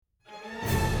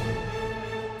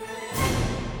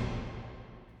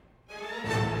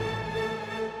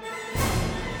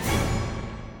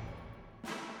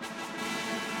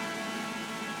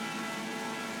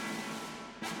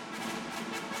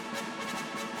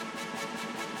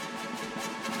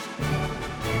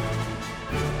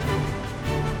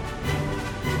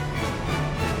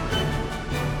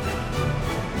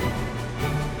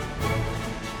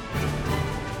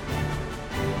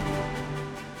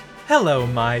Hello,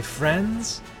 my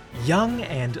friends, young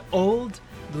and old,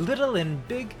 little and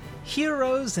big,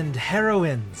 heroes and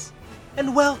heroines,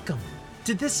 and welcome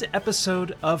to this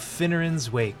episode of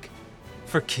Finneran's Wake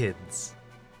for kids.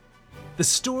 The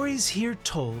stories here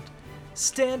told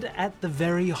stand at the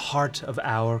very heart of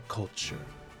our culture,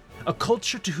 a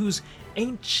culture to whose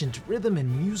ancient rhythm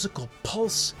and musical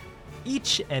pulse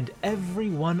each and every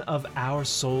one of our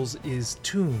souls is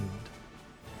tuned.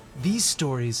 These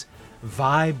stories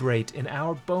vibrate in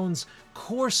our bones,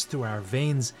 course through our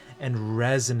veins, and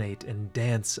resonate and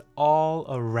dance all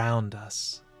around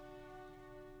us.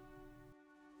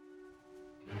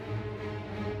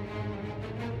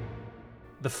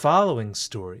 The following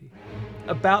story,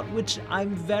 about which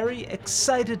I'm very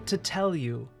excited to tell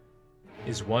you,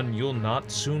 is one you'll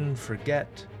not soon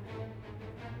forget.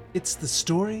 It's the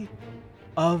story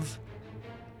of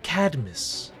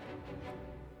Cadmus.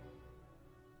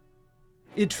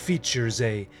 It features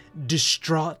a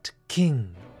distraught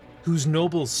king whose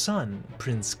noble son,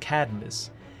 Prince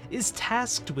Cadmus, is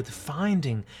tasked with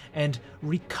finding and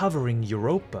recovering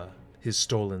Europa, his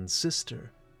stolen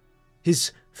sister.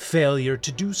 His failure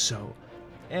to do so,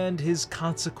 and his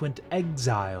consequent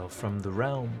exile from the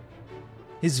realm.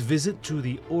 His visit to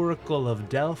the Oracle of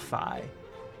Delphi,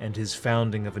 and his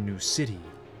founding of a new city,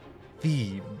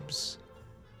 Thebes.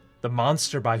 The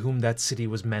monster by whom that city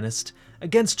was menaced,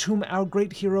 against whom our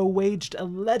great hero waged a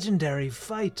legendary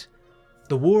fight.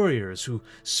 The warriors who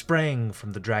sprang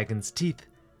from the dragon's teeth,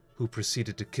 who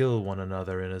proceeded to kill one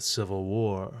another in a civil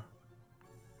war.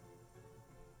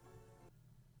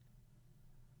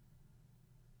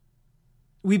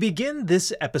 We begin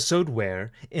this episode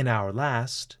where, in our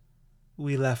last,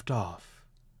 we left off.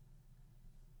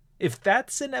 If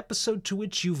that's an episode to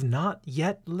which you've not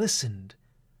yet listened,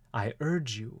 I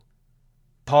urge you,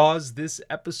 pause this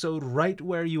episode right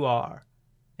where you are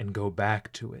and go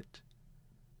back to it.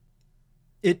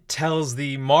 It tells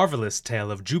the marvelous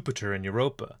tale of Jupiter and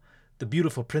Europa, the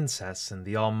beautiful princess and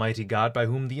the almighty god by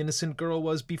whom the innocent girl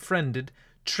was befriended,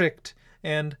 tricked,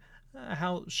 and,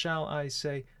 how shall I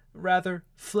say, rather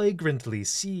flagrantly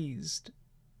seized.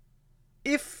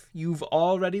 If you've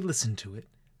already listened to it,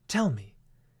 tell me,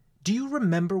 do you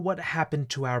remember what happened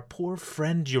to our poor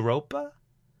friend Europa?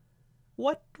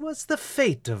 What was the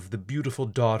fate of the beautiful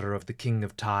daughter of the king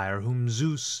of Tyre, whom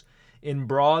Zeus, in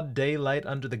broad daylight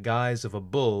under the guise of a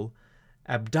bull,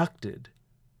 abducted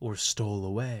or stole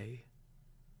away?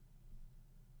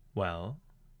 Well,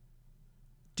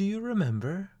 do you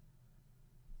remember?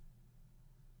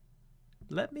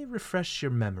 Let me refresh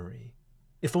your memory,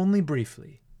 if only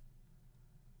briefly.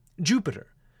 Jupiter,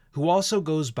 who also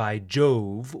goes by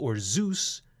Jove or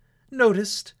Zeus,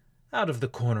 noticed, out of the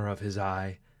corner of his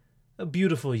eye, a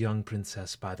beautiful young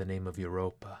princess by the name of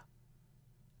Europa.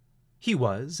 He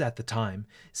was, at the time,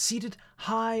 seated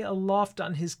high aloft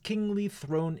on his kingly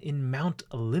throne in Mount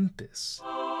Olympus,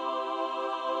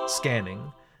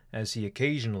 scanning, as he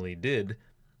occasionally did,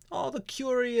 all the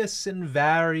curious and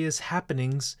various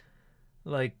happenings,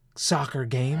 like soccer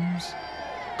games,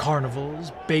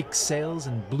 carnivals, bake sales,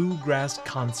 and bluegrass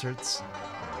concerts,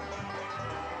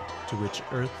 to which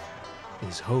Earth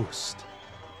is host.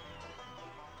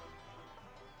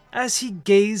 As he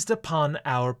gazed upon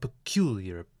our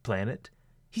peculiar planet,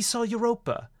 he saw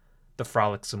Europa, the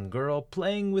frolicsome girl,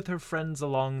 playing with her friends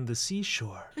along the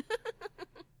seashore.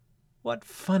 What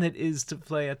fun it is to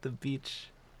play at the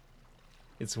beach.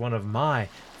 It's one of my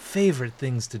favorite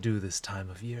things to do this time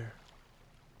of year.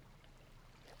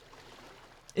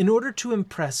 In order to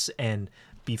impress and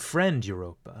befriend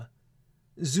Europa,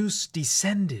 Zeus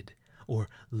descended, or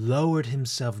lowered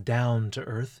himself down to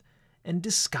earth, and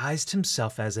disguised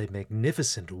himself as a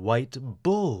magnificent white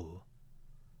bull.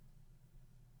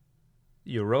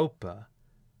 Europa,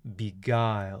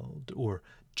 beguiled or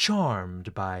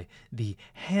charmed by the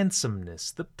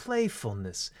handsomeness, the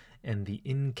playfulness, and the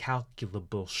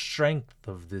incalculable strength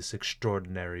of this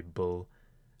extraordinary bull,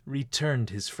 returned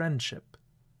his friendship.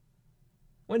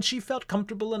 When she felt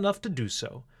comfortable enough to do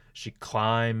so, she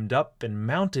climbed up and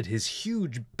mounted his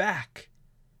huge back,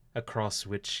 across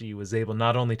which she was able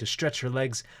not only to stretch her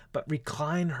legs, but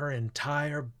recline her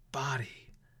entire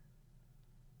body.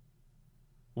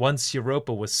 Once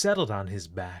Europa was settled on his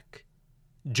back,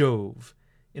 Jove,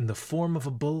 in the form of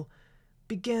a bull,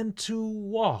 began to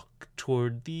walk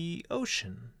toward the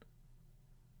ocean.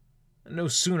 No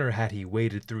sooner had he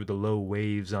waded through the low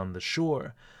waves on the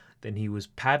shore than he was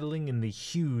paddling in the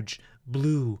huge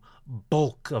blue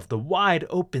bulk of the wide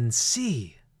open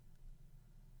sea.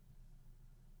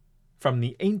 From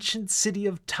the ancient city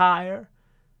of Tyre,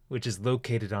 which is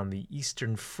located on the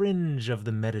eastern fringe of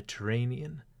the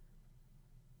Mediterranean,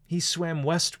 he swam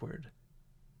westward,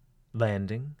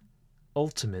 landing,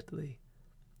 ultimately,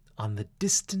 on the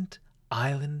distant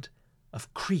island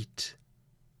of Crete.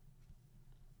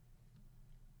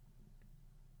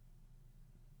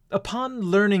 Upon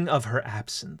learning of her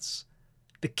absence,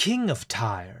 the king of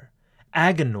Tyre,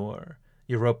 Agenor,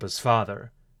 Europa's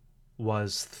father,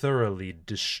 was thoroughly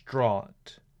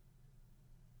distraught.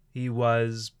 He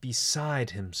was beside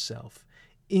himself,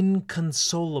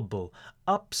 inconsolable,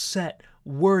 upset,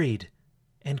 worried,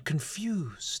 and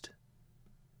confused.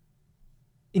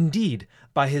 Indeed,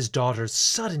 by his daughter's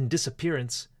sudden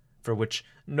disappearance, for which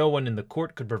no one in the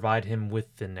court could provide him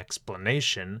with an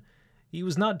explanation, he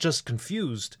was not just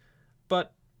confused,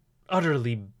 but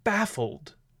utterly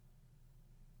baffled.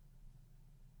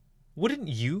 Wouldn't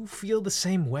you feel the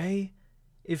same way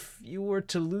if you were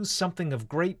to lose something of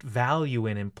great value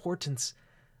and importance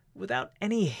without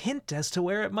any hint as to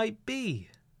where it might be?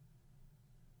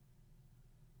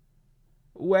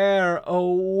 "Where,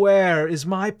 oh where is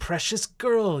my precious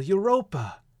girl,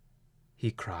 Europa?" he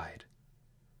cried,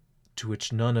 to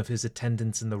which none of his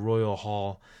attendants in the royal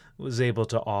hall was able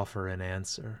to offer an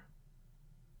answer.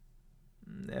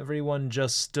 Everyone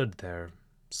just stood there,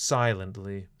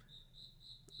 silently,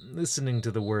 listening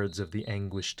to the words of the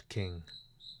anguished king.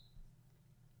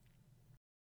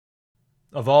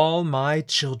 "Of all my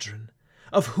children,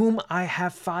 of whom I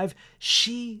have 5,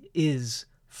 she is,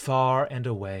 far and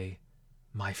away,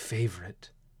 my favorite.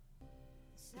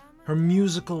 Her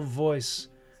musical voice,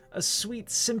 a sweet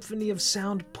symphony of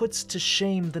sound, puts to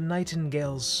shame the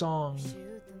nightingale's song.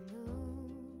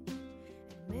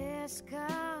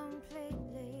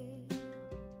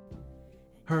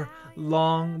 Her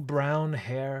long brown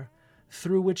hair,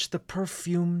 through which the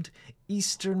perfumed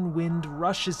eastern wind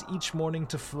rushes each morning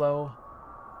to flow,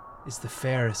 is the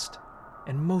fairest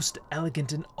and most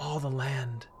elegant in all the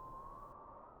land.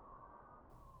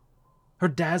 Her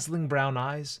dazzling brown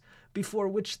eyes, before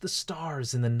which the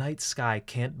stars in the night sky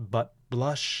can't but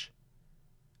blush,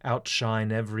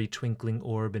 outshine every twinkling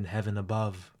orb in heaven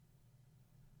above.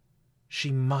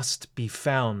 She must be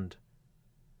found.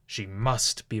 She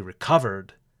must be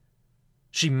recovered.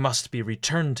 She must be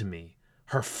returned to me,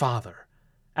 her father,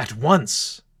 at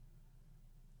once."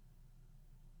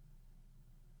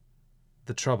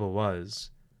 The trouble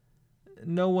was,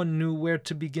 no one knew where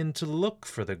to begin to look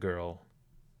for the girl.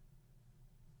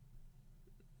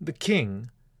 The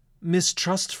king,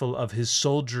 mistrustful of his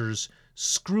soldiers'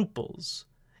 scruples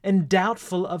and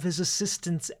doubtful of his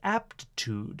assistant's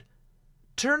aptitude,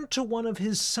 turned to one of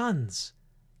his sons,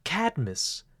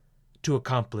 Cadmus, to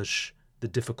accomplish the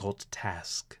difficult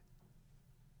task.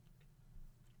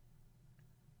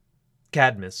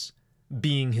 Cadmus,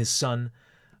 being his son,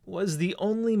 was the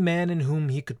only man in whom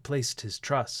he could place his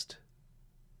trust.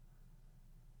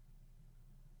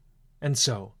 And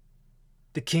so,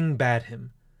 the king bade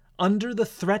him, under the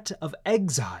threat of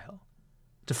exile,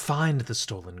 to find the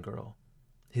stolen girl,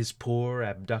 his poor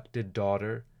abducted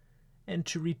daughter, and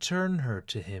to return her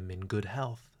to him in good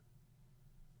health.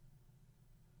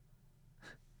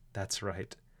 That's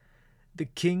right. The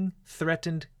king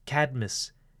threatened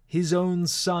Cadmus, his own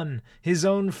son, his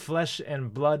own flesh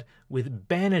and blood, with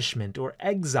banishment or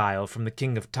exile from the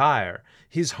king of Tyre,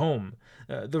 his home,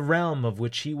 the realm of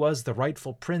which he was the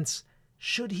rightful prince,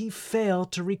 should he fail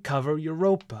to recover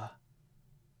Europa.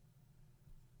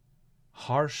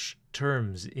 Harsh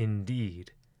terms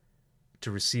indeed to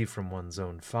receive from one's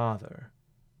own father,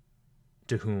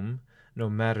 to whom, no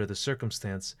matter the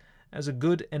circumstance, as a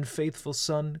good and faithful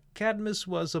son, Cadmus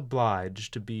was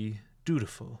obliged to be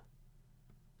dutiful.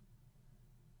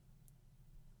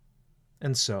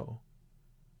 And so,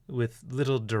 with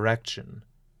little direction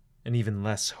and even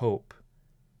less hope,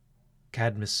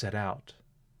 Cadmus set out.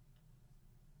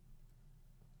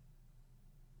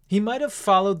 He might have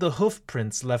followed the hoof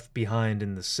prints left behind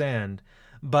in the sand,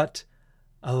 but,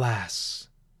 alas,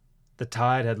 the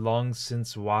tide had long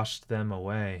since washed them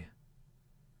away.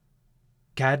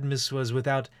 Cadmus was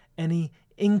without any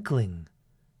inkling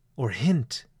or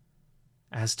hint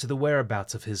as to the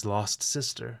whereabouts of his lost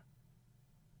sister.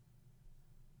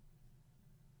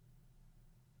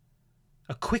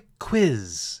 A quick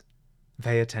quiz.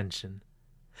 Pay attention.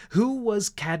 Who was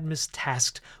Cadmus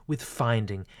tasked with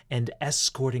finding and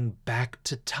escorting back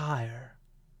to Tyre?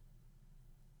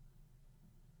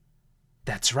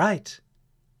 That's right,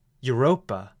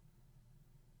 Europa.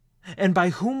 And by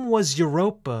whom was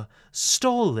Europa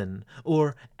stolen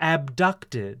or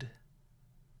abducted?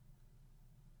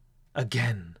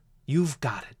 Again, you've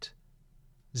got it.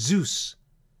 Zeus,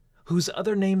 whose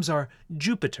other names are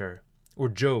Jupiter or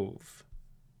Jove.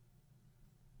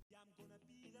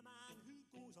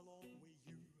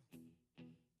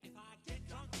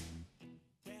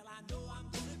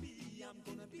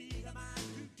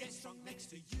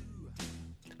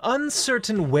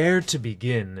 Uncertain where to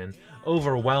begin and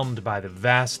overwhelmed by the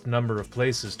vast number of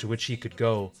places to which he could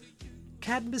go,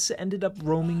 Cadmus ended up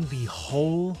roaming the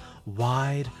whole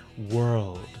wide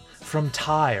world. From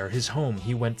Tyre, his home,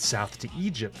 he went south to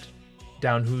Egypt,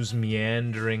 down whose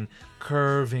meandering,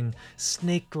 curving,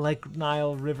 snake-like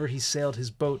Nile river he sailed his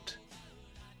boat.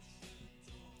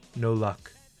 No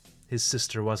luck. His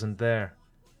sister wasn't there.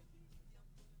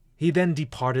 He then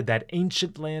departed that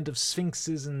ancient land of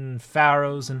sphinxes and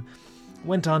pharaohs and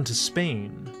went on to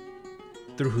Spain,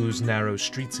 through whose narrow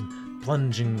streets and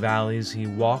plunging valleys he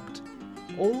walked,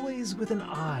 always with an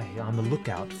eye on the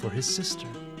lookout for his sister.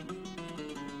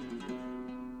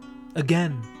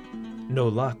 Again, no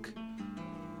luck.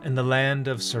 In the land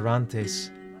of Cervantes,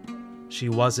 she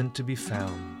wasn't to be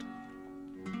found.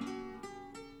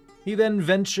 He then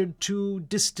ventured to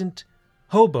distant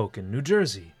Hoboken, New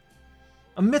Jersey,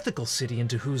 a mythical city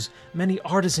into whose many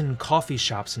artisan coffee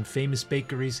shops and famous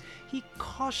bakeries he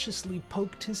cautiously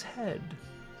poked his head.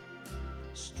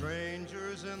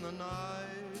 Strangers in the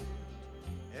night,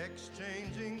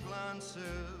 exchanging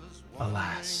glances.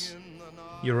 Alas,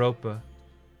 Europa,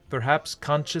 perhaps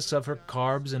conscious of her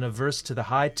carbs and averse to the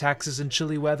high taxes and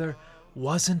chilly weather,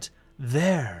 wasn't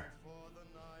there.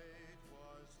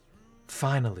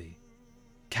 Finally,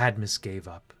 Cadmus gave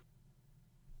up.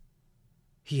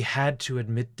 He had to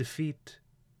admit defeat.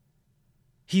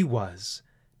 He was,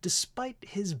 despite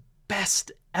his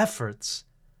best efforts,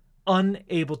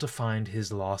 unable to find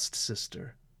his lost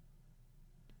sister.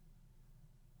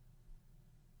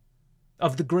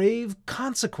 Of the grave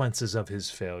consequences of his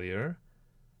failure,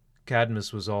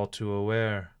 Cadmus was all too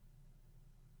aware.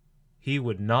 He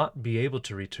would not be able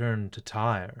to return to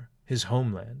Tyre, his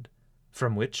homeland,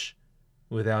 from which,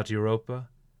 without Europa,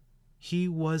 he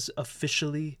was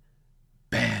officially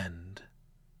banned.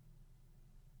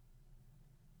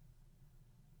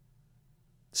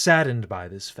 Saddened by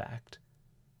this fact,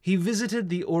 he visited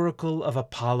the Oracle of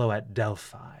Apollo at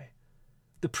Delphi,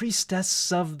 the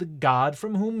priestess of the god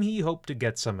from whom he hoped to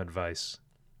get some advice.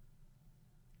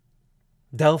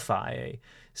 Delphi, a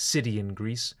city in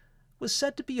Greece, was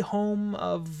said to be home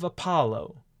of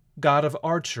Apollo, god of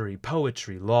archery,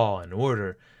 poetry, law, and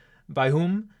order, by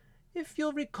whom, if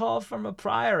you'll recall from a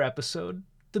prior episode,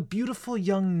 the beautiful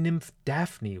young nymph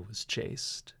Daphne was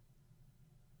chased.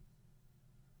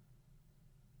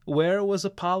 Where was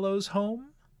Apollo's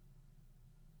home?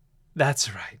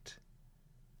 That's right,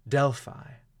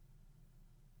 Delphi.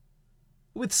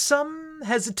 With some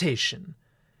hesitation,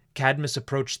 Cadmus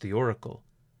approached the oracle,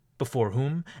 before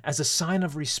whom, as a sign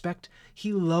of respect,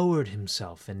 he lowered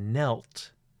himself and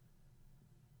knelt.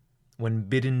 When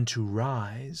bidden to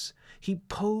rise, he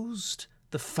posed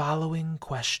the following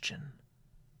question.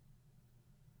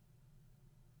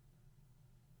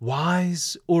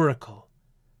 Wise oracle,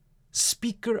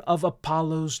 speaker of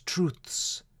Apollo's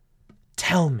truths,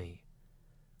 tell me,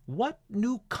 what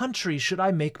new country should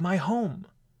I make my home?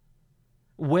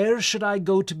 Where should I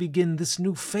go to begin this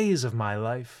new phase of my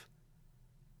life?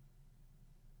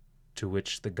 To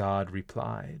which the god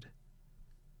replied,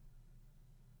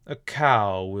 A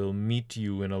cow will meet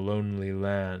you in a lonely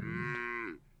land.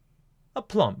 A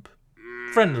plump,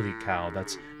 friendly cow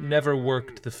that's never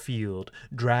worked the field,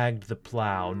 dragged the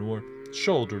plow, nor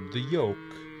shouldered the yoke.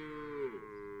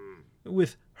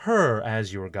 With her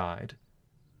as your guide,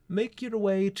 make your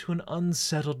way to an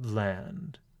unsettled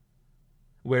land.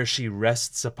 Where she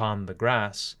rests upon the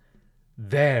grass,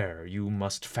 there you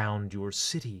must found your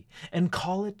city, and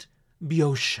call it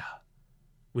Boeotia,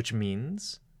 which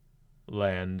means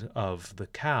land of the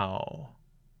cow.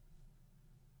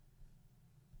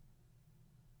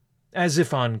 As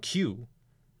if on cue,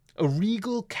 a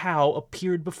regal cow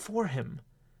appeared before him,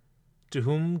 to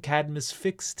whom Cadmus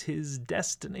fixed his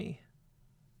destiny.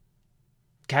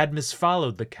 Cadmus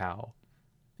followed the cow,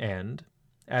 and,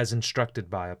 as instructed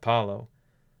by Apollo,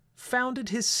 founded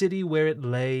his city where it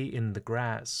lay in the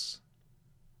grass.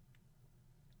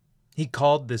 He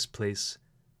called this place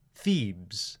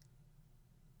Thebes,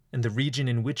 and the region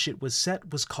in which it was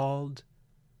set was called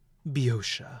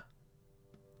Boeotia.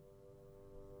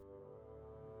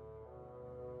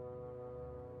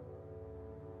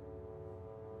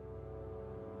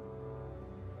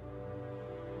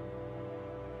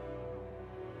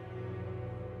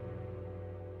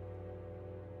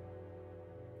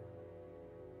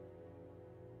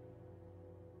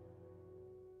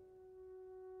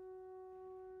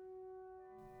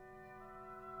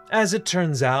 As it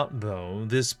turns out, though,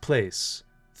 this place,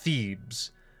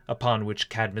 Thebes, upon which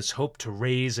Cadmus hoped to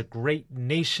raise a great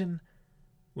nation,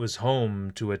 was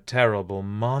home to a terrible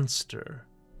monster.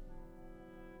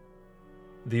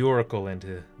 The Oracle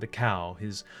and the cow,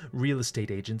 his real estate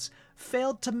agents,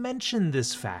 failed to mention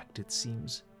this fact, it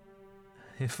seems.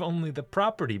 If only the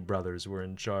property brothers were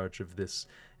in charge of this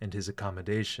and his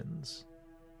accommodations.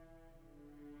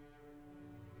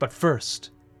 But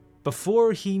first,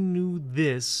 before he knew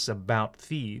this about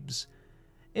Thebes,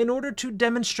 in order to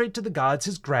demonstrate to the gods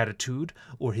his gratitude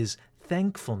or his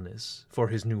thankfulness for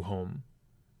his new home,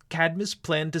 Cadmus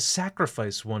planned to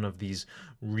sacrifice one of these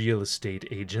real estate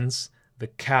agents, the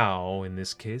cow in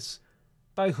this case,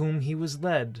 by whom he was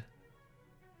led.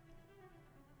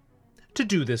 To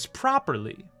do this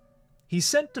properly, he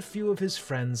sent a few of his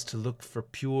friends to look for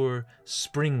pure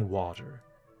spring water,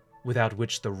 without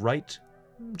which the rite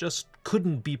just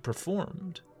couldn't be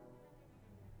performed.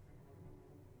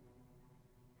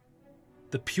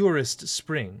 The purest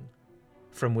spring,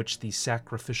 from which the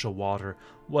sacrificial water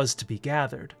was to be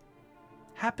gathered,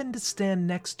 happened to stand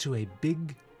next to a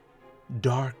big,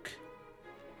 dark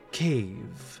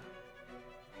cave.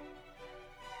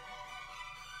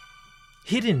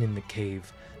 Hidden in the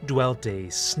cave dwelt a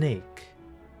snake.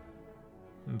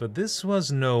 But this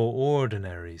was no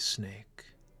ordinary snake.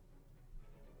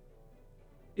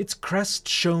 Its crest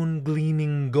shone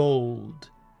gleaming gold.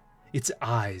 Its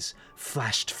eyes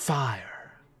flashed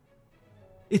fire.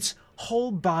 Its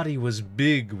whole body was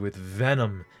big with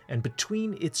venom, and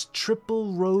between its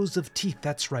triple rows of teeth,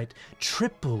 that's right,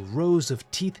 triple rows of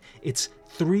teeth, its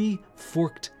 3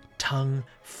 forked tongue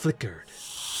flickered.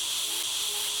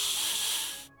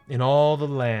 In all the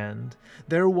land,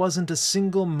 there wasn't a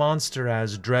single monster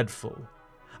as dreadful,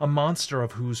 a monster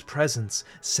of whose presence,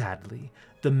 sadly,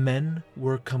 the men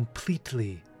were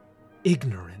completely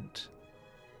ignorant.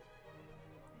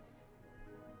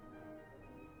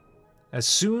 As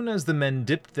soon as the men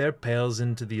dipped their pails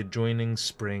into the adjoining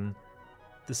spring,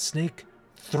 the snake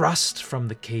thrust from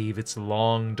the cave its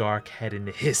long dark head and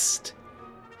hissed,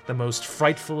 the most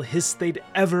frightful hiss they'd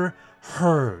ever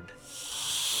heard.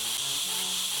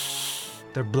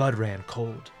 Their blood ran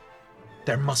cold,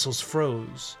 their muscles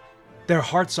froze, their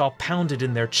hearts all pounded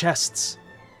in their chests.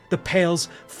 The pails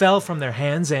fell from their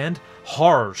hands and,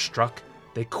 horror-struck,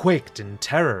 they quaked in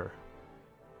terror.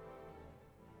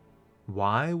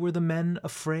 Why were the men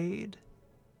afraid?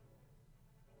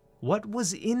 What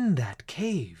was in that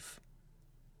cave?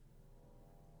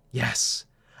 Yes,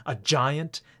 a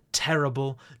giant,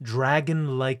 terrible,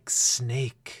 dragon-like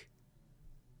snake.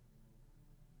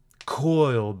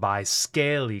 Coil by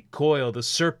scaly coil, the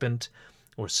serpent,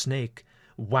 or snake,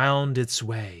 wound its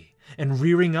way, and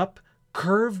rearing up,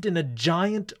 curved in a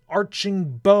giant arching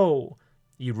bow,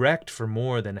 erect for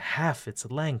more than half its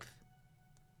length.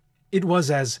 It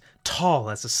was as tall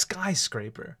as a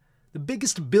skyscraper, the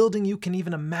biggest building you can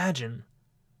even imagine.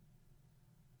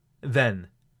 Then,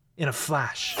 in a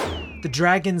flash, the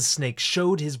dragon snake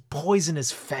showed his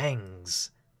poisonous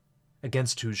fangs,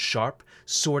 against whose sharp,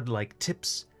 sword-like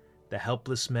tips the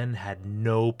helpless men had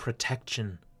no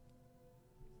protection.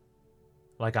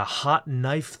 Like a hot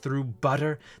knife through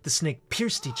butter, the snake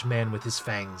pierced each man with his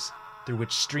fangs, through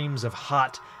which streams of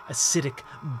hot, acidic,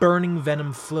 burning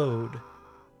venom flowed,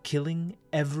 killing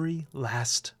every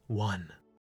last one.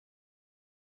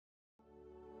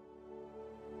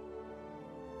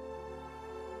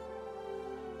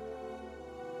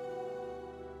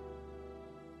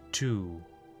 Two,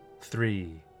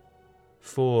 3,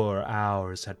 4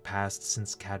 hours had passed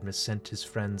since Cadmus sent his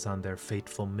friends on their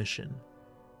fateful mission.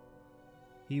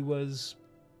 He was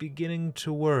beginning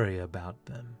to worry about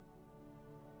them.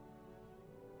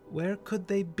 Where could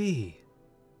they be?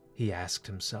 He asked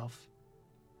himself,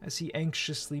 as he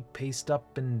anxiously paced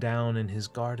up and down in his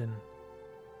garden.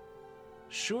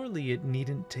 Surely it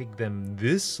needn't take them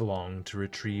this long to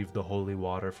retrieve the holy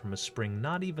water from a spring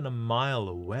not even a mile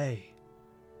away.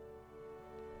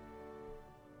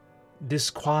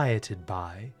 Disquieted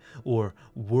by, or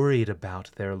worried about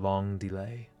their long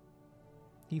delay,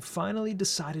 he finally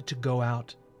decided to go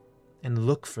out and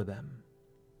look for them.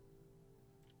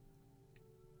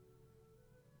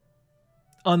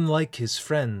 Unlike his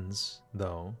friends,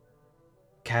 though,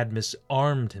 Cadmus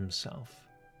armed himself.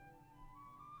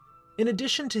 In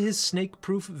addition to his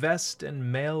snake-proof vest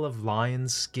and mail of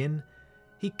lion's skin,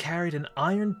 he carried an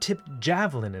iron-tipped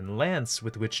javelin and lance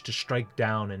with which to strike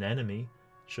down an enemy,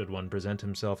 should one present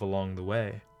himself along the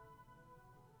way.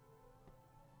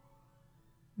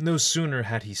 No sooner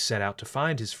had he set out to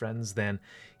find his friends than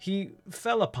he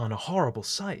fell upon a horrible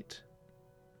sight.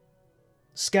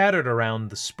 Scattered around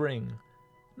the spring,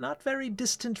 not very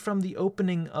distant from the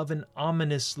opening of an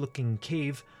ominous-looking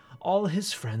cave, all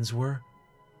his friends were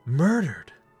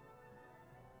murdered.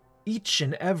 Each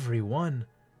and every one,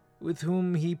 with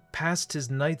whom he passed his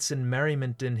nights in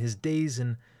merriment and his days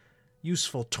in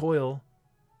useful toil,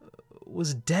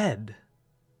 was dead.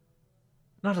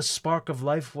 Not a spark of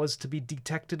life was to be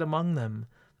detected among them,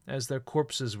 as their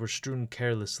corpses were strewn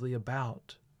carelessly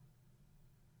about.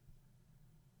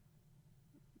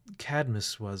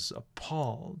 Cadmus was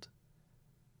appalled.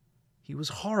 He was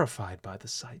horrified by the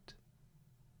sight.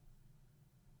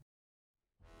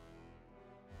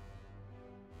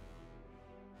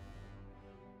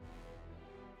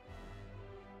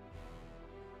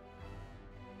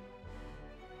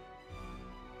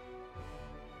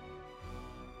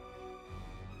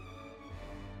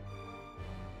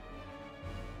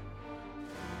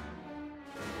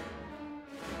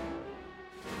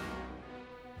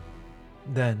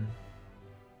 Then,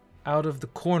 out of the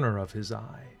corner of his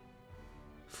eye,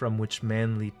 from which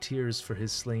manly tears for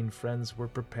his slain friends were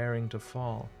preparing to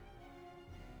fall,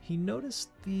 he noticed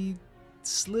the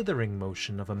slithering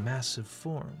motion of a massive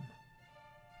form.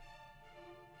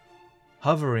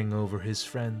 Hovering over his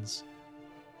friends,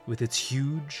 with its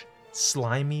huge,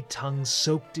 slimy tongue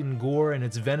soaked in gore and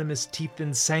its venomous teeth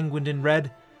ensanguined in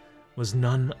red, was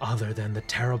none other than the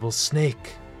terrible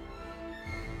snake.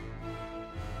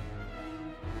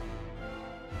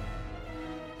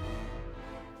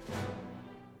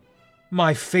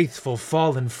 "My faithful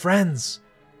fallen friends,"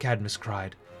 Cadmus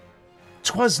cried,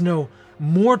 "'twas no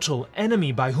mortal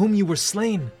enemy by whom you were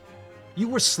slain. You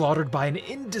were slaughtered by an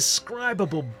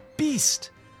indescribable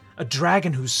beast, a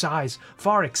dragon whose size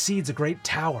far exceeds a great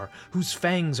tower, whose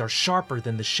fangs are sharper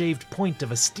than the shaved point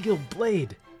of a steel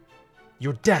blade.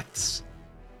 Your deaths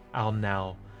I'll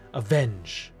now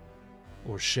avenge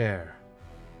or share.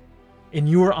 In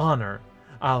your honor,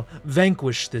 I'll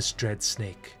vanquish this dread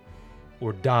snake,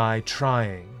 or die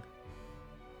trying."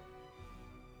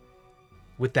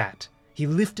 With that, he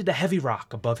lifted a heavy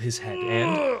rock above his head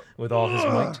and, with all his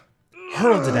might,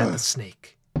 hurled it at the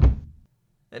snake.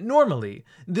 Normally,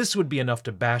 this would be enough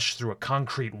to bash through a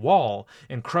concrete wall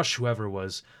and crush whoever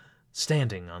was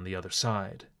standing on the other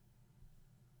side.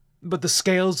 But the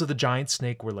scales of the giant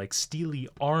snake were like steely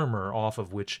armor off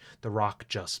of which the rock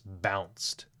just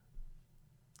bounced.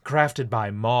 Crafted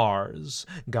by Mars,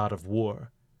 god of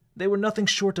war, they were nothing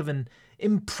short of an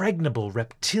impregnable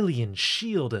reptilian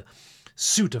shield, a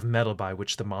suit of metal by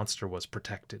which the monster was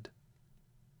protected.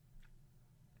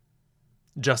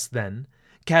 Just then,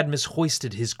 Cadmus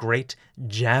hoisted his great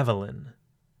javelin.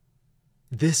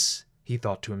 "This," he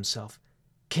thought to himself,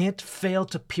 "can't fail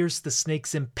to pierce the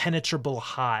snake's impenetrable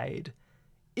hide.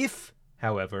 If,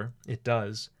 however, it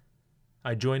does,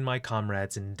 I join my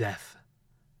comrades in death."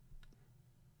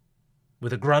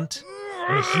 With a grunt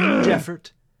and a huge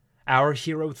effort, our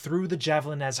hero threw the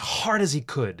javelin as hard as he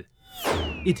could.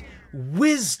 It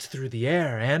whizzed through the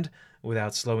air and,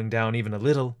 without slowing down even a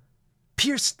little,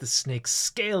 pierced the snake's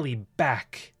scaly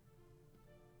back.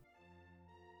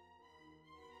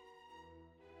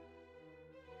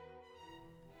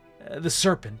 The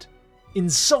serpent,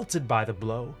 insulted by the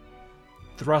blow,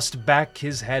 thrust back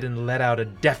his head and let out a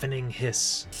deafening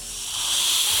hiss.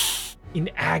 In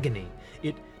agony,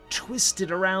 it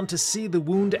twisted around to see the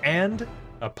wound and,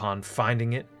 upon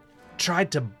finding it,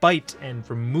 tried to bite and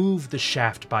remove the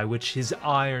shaft by which his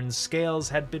iron scales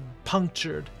had been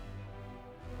punctured.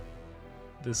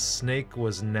 The snake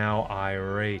was now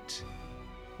irate,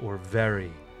 or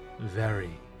very,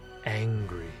 very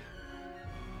angry.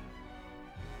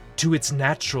 To its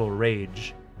natural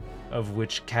rage, of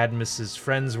which Cadmus's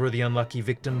friends were the unlucky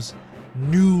victims,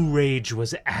 new rage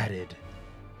was added.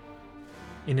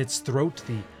 In its throat,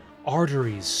 the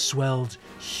arteries swelled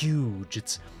huge,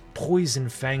 its poison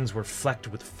fangs were flecked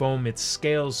with foam, its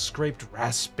scales scraped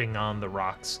rasping on the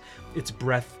rocks, its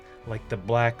breath, like the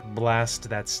black blast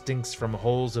that stinks from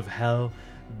holes of hell,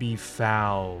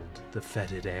 befouled the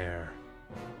fetid air.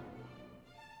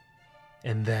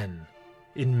 And then,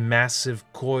 in massive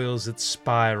coils, it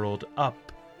spiraled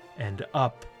up and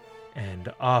up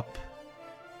and up,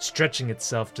 stretching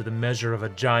itself to the measure of a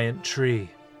giant tree.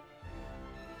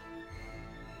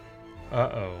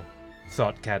 "Uh-oh,"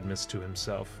 thought Cadmus to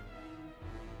himself.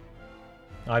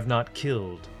 "I've not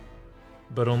killed,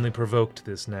 but only provoked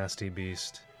this nasty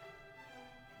beast."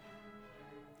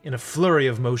 In a flurry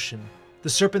of motion, the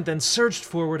serpent then surged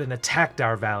forward and attacked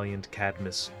our valiant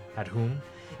Cadmus, at whom,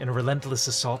 in a relentless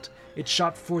assault, it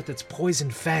shot forth its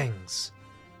poisoned fangs.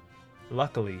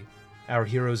 Luckily, our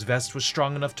hero's vest was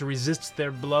strong enough to resist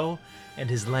their blow, and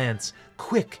his lance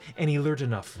quick and alert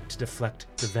enough to deflect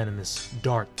the venomous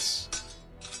darts.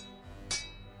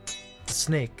 The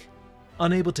snake,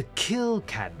 unable to kill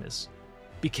Cadmus,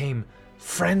 became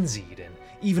frenzied and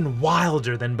even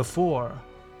wilder than before.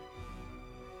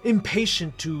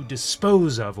 Impatient to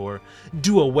dispose of or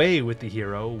do away with the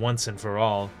hero once and for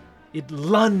all, it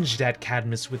lunged at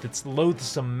Cadmus with its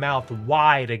loathsome mouth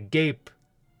wide agape.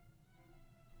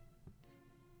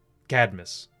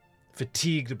 Cadmus,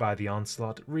 fatigued by the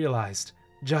onslaught, realized,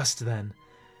 just then,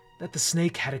 that the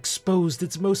snake had exposed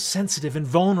its most sensitive and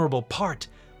vulnerable part,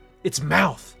 its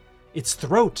mouth, its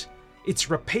throat, its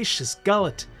rapacious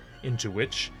gullet, into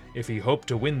which, if he hoped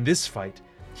to win this fight,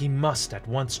 he must at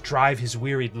once drive his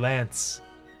wearied lance.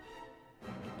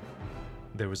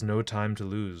 There was no time to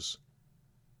lose.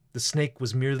 The snake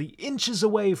was merely inches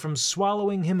away from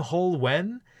swallowing him whole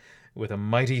when, with a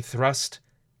mighty thrust,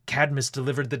 Cadmus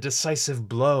delivered the decisive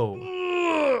blow.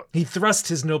 He thrust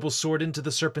his noble sword into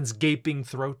the serpent's gaping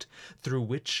throat, through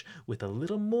which, with a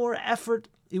little more effort,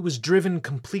 it was driven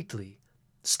completely,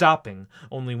 stopping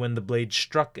only when the blade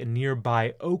struck a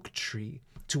nearby oak tree,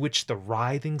 to which the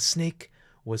writhing snake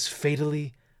was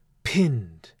fatally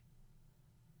pinned.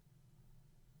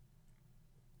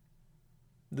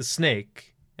 The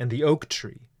snake and the oak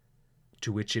tree,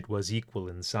 to which it was equal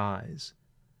in size,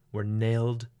 were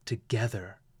nailed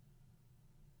together.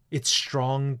 Its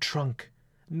strong trunk,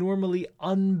 normally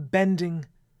unbending,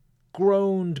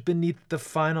 groaned beneath the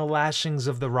final lashings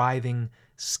of the writhing,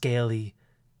 scaly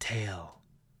tail.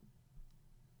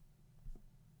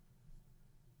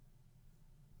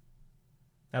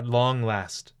 At long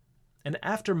last, and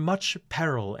after much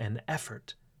peril and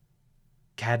effort,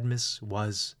 Cadmus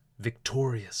was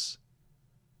victorious.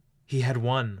 He had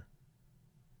won.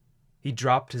 He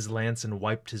dropped his lance and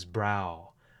wiped his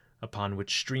brow, upon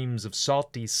which streams of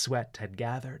salty sweat had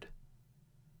gathered.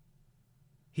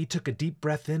 He took a deep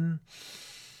breath in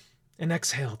and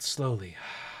exhaled slowly,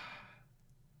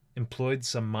 employed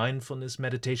some mindfulness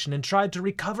meditation, and tried to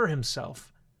recover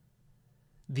himself.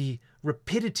 The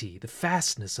rapidity, the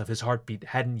fastness of his heartbeat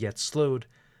hadn't yet slowed,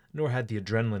 nor had the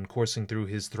adrenaline coursing through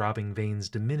his throbbing veins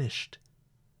diminished.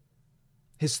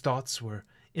 His thoughts were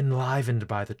enlivened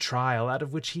by the trial out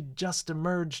of which he'd just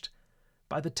emerged,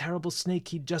 by the terrible snake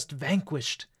he'd just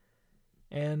vanquished,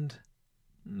 and,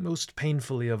 most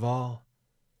painfully of all,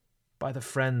 by the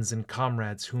friends and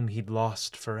comrades whom he'd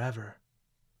lost forever.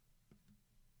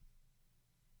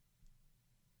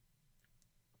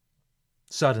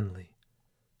 Suddenly,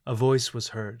 a voice was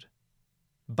heard,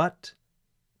 but,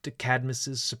 to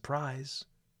Cadmus's surprise,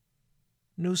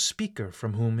 no speaker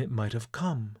from whom it might have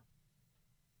come.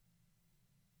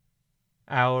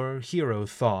 Our hero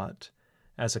thought,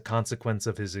 as a consequence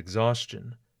of his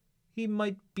exhaustion, he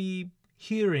might be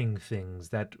hearing things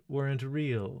that weren't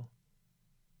real.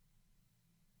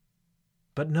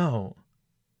 But no,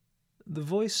 the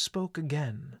voice spoke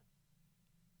again.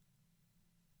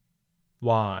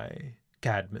 "Why,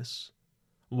 Cadmus,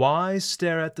 why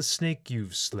stare at the snake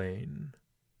you've slain?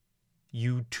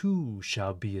 You too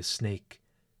shall be a snake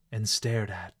and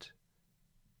stared at."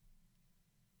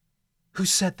 "Who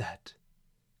said that?"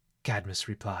 Cadmus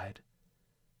replied,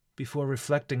 before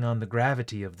reflecting on the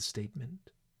gravity of the statement.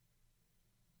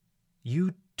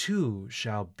 "You too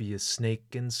shall be a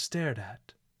snake and stared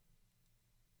at."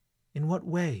 In what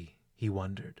way, he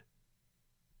wondered.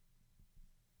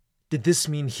 Did this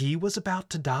mean he was about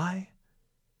to die?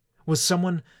 Was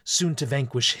someone soon to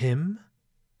vanquish him,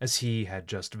 as he had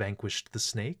just vanquished the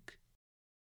snake?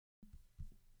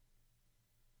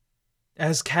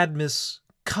 As Cadmus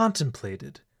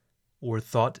contemplated, or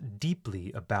thought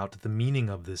deeply about the meaning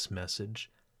of this message,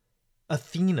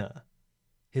 Athena,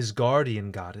 his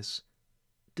guardian goddess,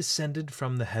 descended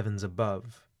from the heavens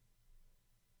above.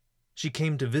 She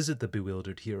came to visit the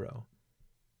bewildered hero,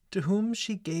 to whom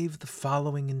she gave the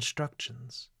following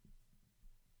instructions.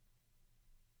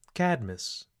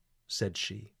 "Cadmus," said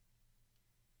she,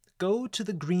 "go to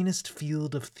the greenest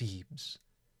field of Thebes,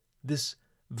 this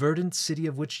verdant city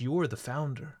of which you're the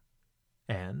founder,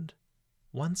 and,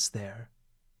 once there,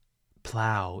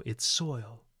 plow its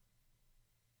soil.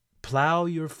 Plow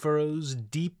your furrows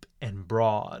deep and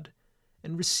broad,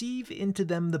 and receive into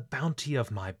them the bounty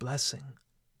of my blessing.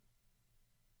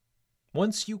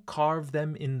 Once you carve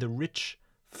them in the rich,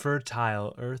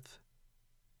 fertile earth,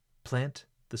 plant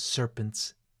the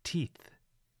serpent's teeth.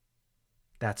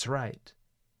 That's right.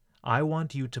 I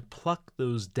want you to pluck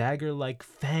those dagger-like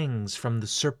fangs from the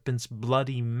serpent's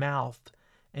bloody mouth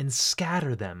and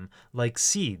scatter them like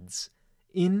seeds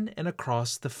in and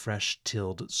across the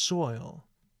fresh-tilled soil.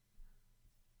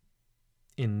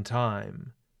 In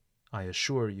time, I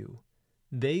assure you,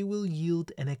 they will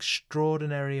yield an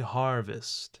extraordinary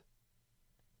harvest."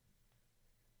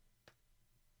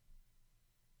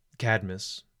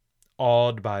 Cadmus,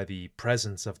 awed by the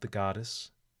presence of the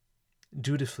goddess,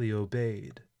 dutifully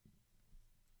obeyed.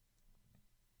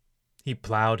 He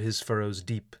plowed his furrows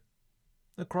deep,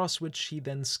 across which he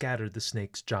then scattered the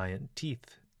snake's giant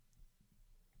teeth.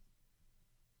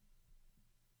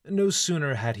 No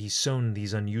sooner had he sown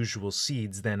these unusual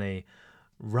seeds than a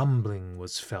rumbling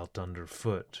was felt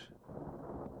underfoot.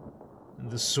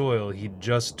 The soil he'd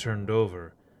just turned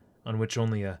over, on which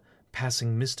only a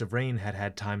passing mist of rain had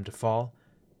had time to fall,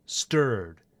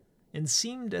 stirred and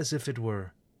seemed as if it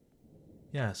were,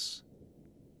 yes,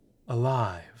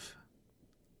 alive.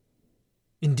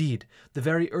 Indeed, the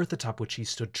very earth atop which he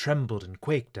stood trembled and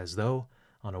quaked as though,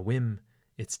 on a whim,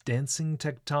 its dancing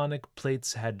tectonic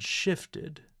plates had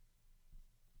shifted.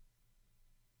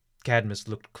 Cadmus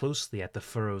looked closely at the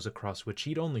furrows across which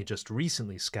he'd only just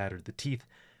recently scattered the teeth,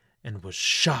 and was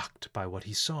shocked by what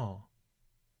he saw.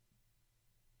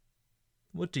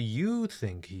 What do you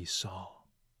think he saw?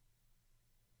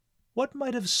 What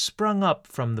might have sprung up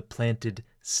from the planted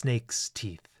snake's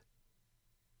teeth?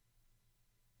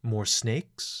 More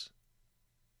snakes?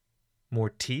 More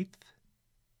teeth?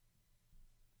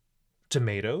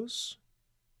 Tomatoes?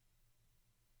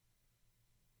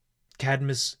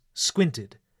 Cadmus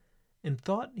squinted and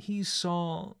thought he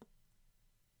saw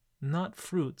not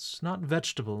fruits, not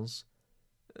vegetables,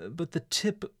 but the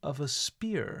tip of a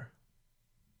spear.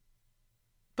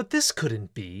 But this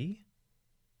couldn't be.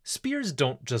 Spears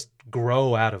don't just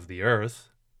grow out of the earth.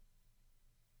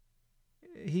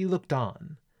 He looked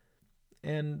on,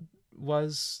 and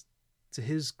was, to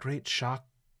his great shock,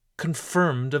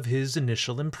 confirmed of his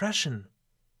initial impression.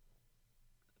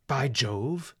 By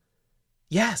Jove,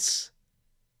 yes!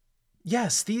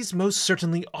 Yes, these most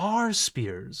certainly are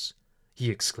spears, he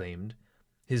exclaimed,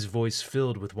 his voice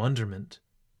filled with wonderment.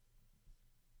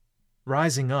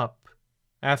 Rising up,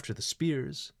 after the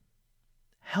spears,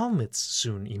 helmets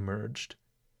soon emerged,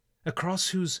 across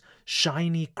whose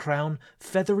shiny crown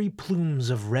feathery plumes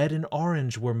of red and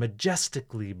orange were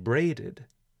majestically braided.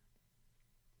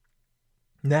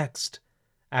 Next,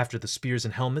 after the spears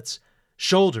and helmets,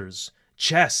 shoulders,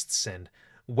 chests, and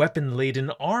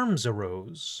weapon-laden arms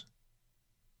arose.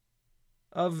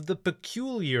 Of the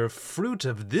peculiar fruit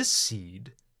of this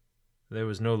seed, there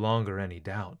was no longer any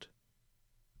doubt.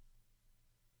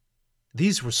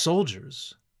 These were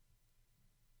soldiers.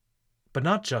 But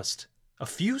not just a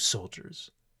few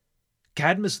soldiers.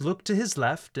 Cadmus looked to his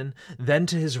left and then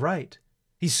to his right.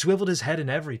 He swiveled his head in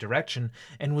every direction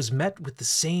and was met with the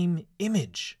same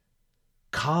image.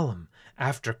 Column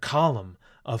after column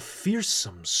of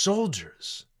fearsome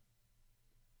soldiers.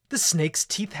 The snake's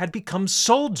teeth had become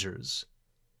soldiers.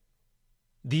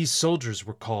 These soldiers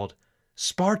were called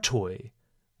Spartoi,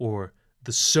 or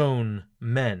the sown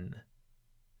men.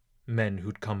 Men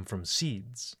who'd come from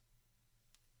seeds.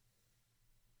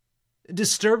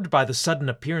 Disturbed by the sudden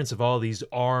appearance of all these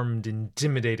armed,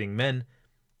 intimidating men,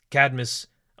 Cadmus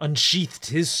unsheathed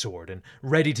his sword and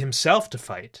readied himself to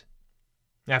fight.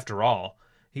 After all,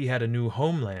 he had a new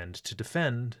homeland to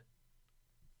defend.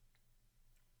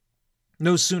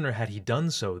 No sooner had he done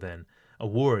so than a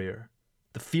warrior,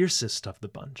 the fiercest of the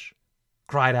bunch,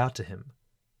 cried out to him,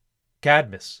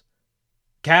 "Cadmus!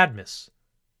 Cadmus!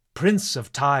 Prince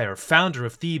of Tyre, founder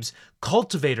of Thebes,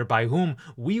 cultivator by whom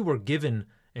we were given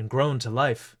and grown to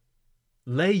life,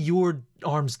 lay your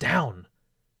arms down.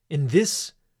 In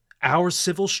this, our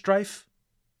civil strife,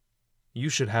 you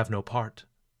should have no part."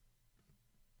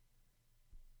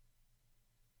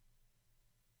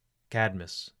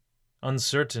 Cadmus,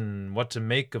 uncertain what to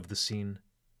make of the scene,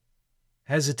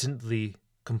 hesitantly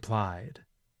complied.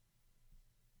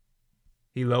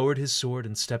 He lowered his sword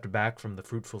and stepped back from the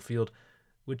fruitful field,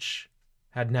 which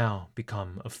had now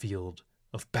become a field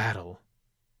of battle.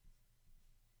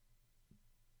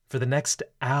 For the next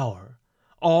hour,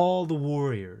 all the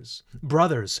warriors,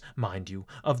 brothers, mind you,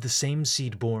 of the same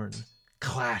seed born,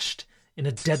 clashed in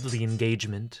a deadly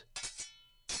engagement.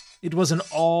 It was an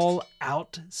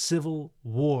all-out civil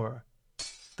war,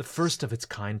 the first of its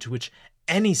kind to which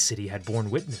any city had borne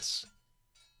witness.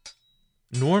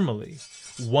 Normally,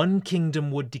 one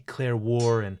kingdom would declare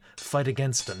war and fight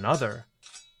against another,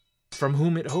 from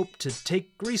whom it hoped to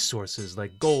take resources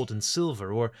like gold and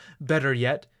silver, or, better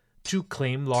yet, to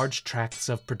claim large tracts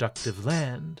of productive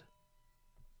land.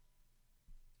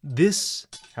 This,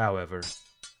 however,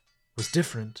 was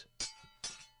different.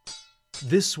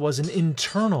 This was an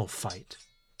internal fight,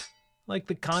 like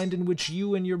the kind in which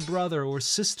you and your brother or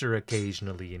sister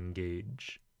occasionally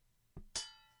engage.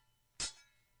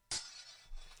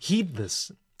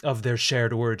 Heedless of their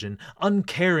shared origin,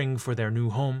 uncaring for their new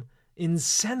home,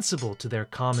 insensible to their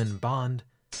common bond,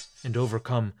 and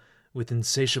overcome with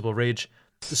insatiable rage,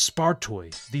 the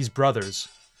Spartoi, these brothers,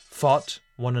 fought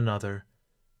one another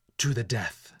to the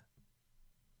death.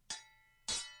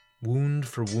 Wound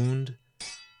for wound,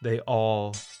 they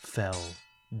all fell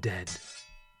dead.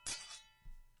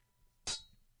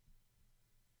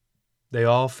 They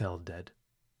all fell dead,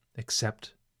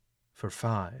 except for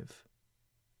 5.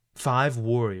 5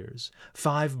 warriors,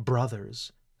 5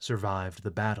 brothers, survived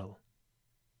the battle.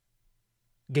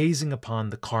 Gazing upon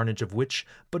the carnage of which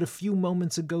but a few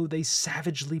moments ago they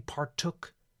savagely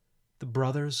partook, the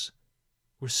brothers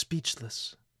were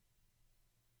speechless.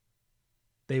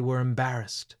 They were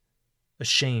embarrassed,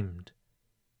 ashamed,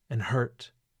 and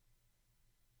hurt.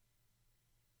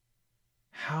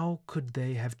 How could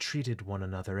they have treated one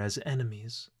another as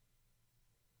enemies?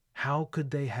 How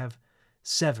could they have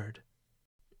severed,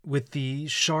 with the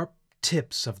sharp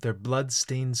tips of their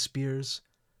blood-stained spears,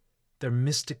 their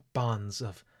mystic bonds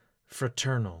of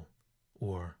fraternal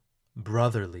or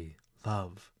brotherly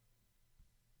love?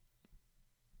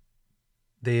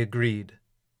 They agreed,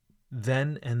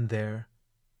 then and there,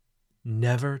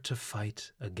 never to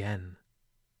fight again,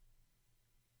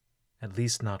 at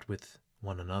least not with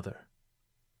one another.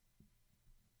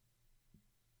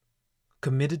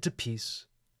 Committed to peace,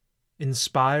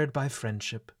 inspired by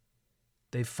friendship,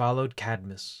 they followed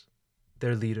Cadmus,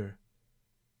 their leader,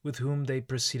 with whom they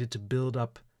proceeded to build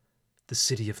up the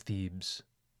city of Thebes,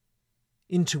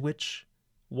 into which,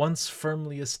 once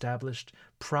firmly established,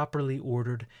 properly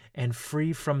ordered, and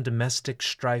free from domestic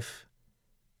strife,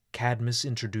 Cadmus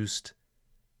introduced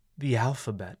the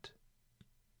alphabet.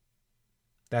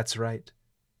 That's right.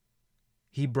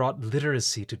 He brought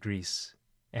literacy to Greece,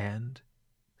 and,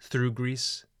 through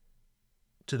Greece,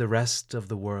 to the rest of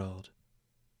the world,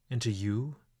 and to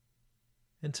you,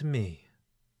 and to me.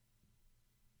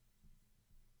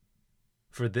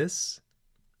 For this,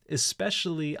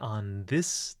 especially on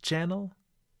this channel,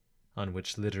 on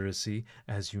which literacy,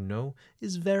 as you know,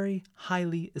 is very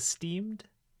highly esteemed,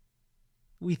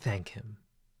 we thank him.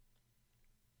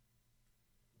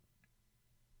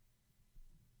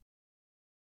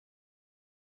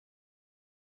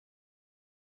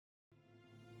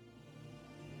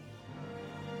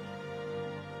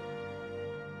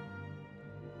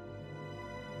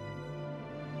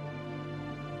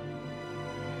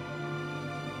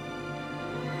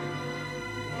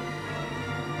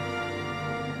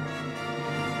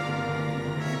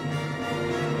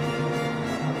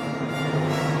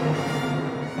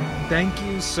 Thank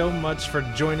you so much for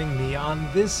joining me on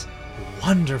this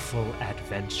wonderful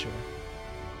adventure.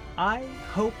 I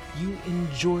hope you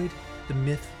enjoyed the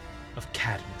myth of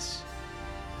Cadmus.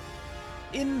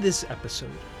 In this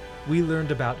episode, we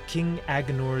learned about King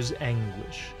Agenor's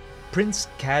anguish, Prince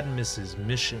Cadmus's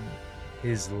mission,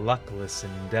 his luckless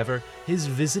endeavor, his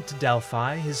visit to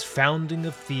Delphi, his founding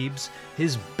of Thebes,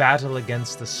 his battle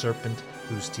against the serpent,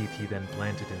 whose teeth he then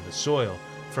planted in the soil,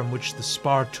 from which the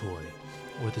Spartoi,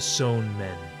 or the sown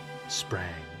men,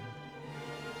 sprang.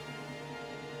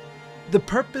 The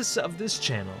purpose of this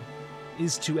channel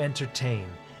is to entertain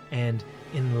and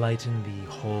enlighten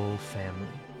the whole family,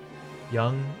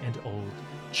 young and old,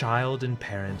 child and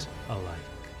parent alike.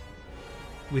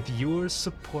 With your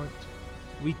support,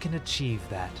 we can achieve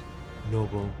that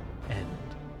noble end.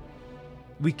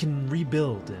 We can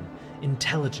rebuild an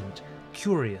intelligent,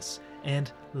 curious,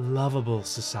 and lovable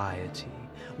society,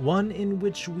 one in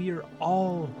which we are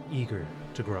all eager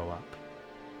to grow up.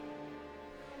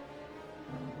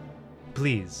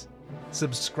 Please,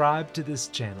 subscribe to this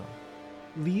channel,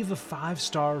 leave a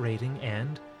 5-star rating,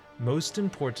 and, most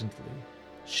importantly,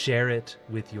 share it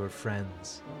with your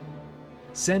friends.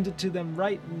 Send it to them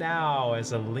right now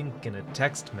as a link in a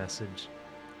text message,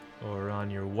 or on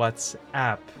your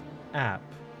WhatsApp app.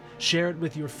 Share it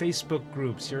with your Facebook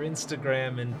groups, your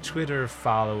Instagram and Twitter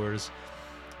followers,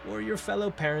 or your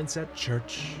fellow parents at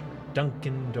church,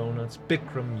 Dunkin' Donuts,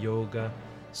 Bikram Yoga,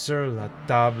 Sur la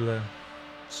Table,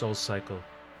 Soul Cycle,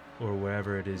 or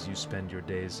wherever it is you spend your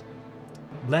days.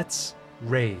 Let's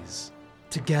raise,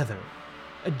 together,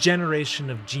 a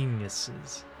generation of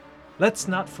geniuses. Let's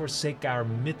not forsake our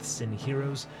myths and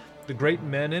heroes, the great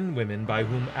men and women by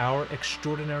whom our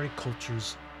extraordinary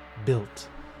cultures built.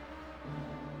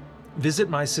 Visit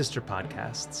my sister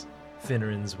podcasts,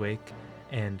 Finneran's Wake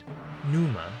and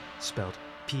Pneuma, spelled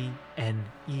Pneuma,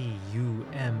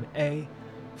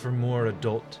 for more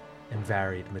adult and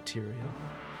varied material.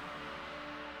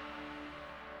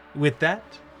 With that,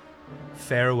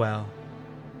 farewell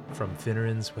from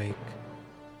Finneran's Wake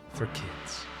for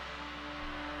kids.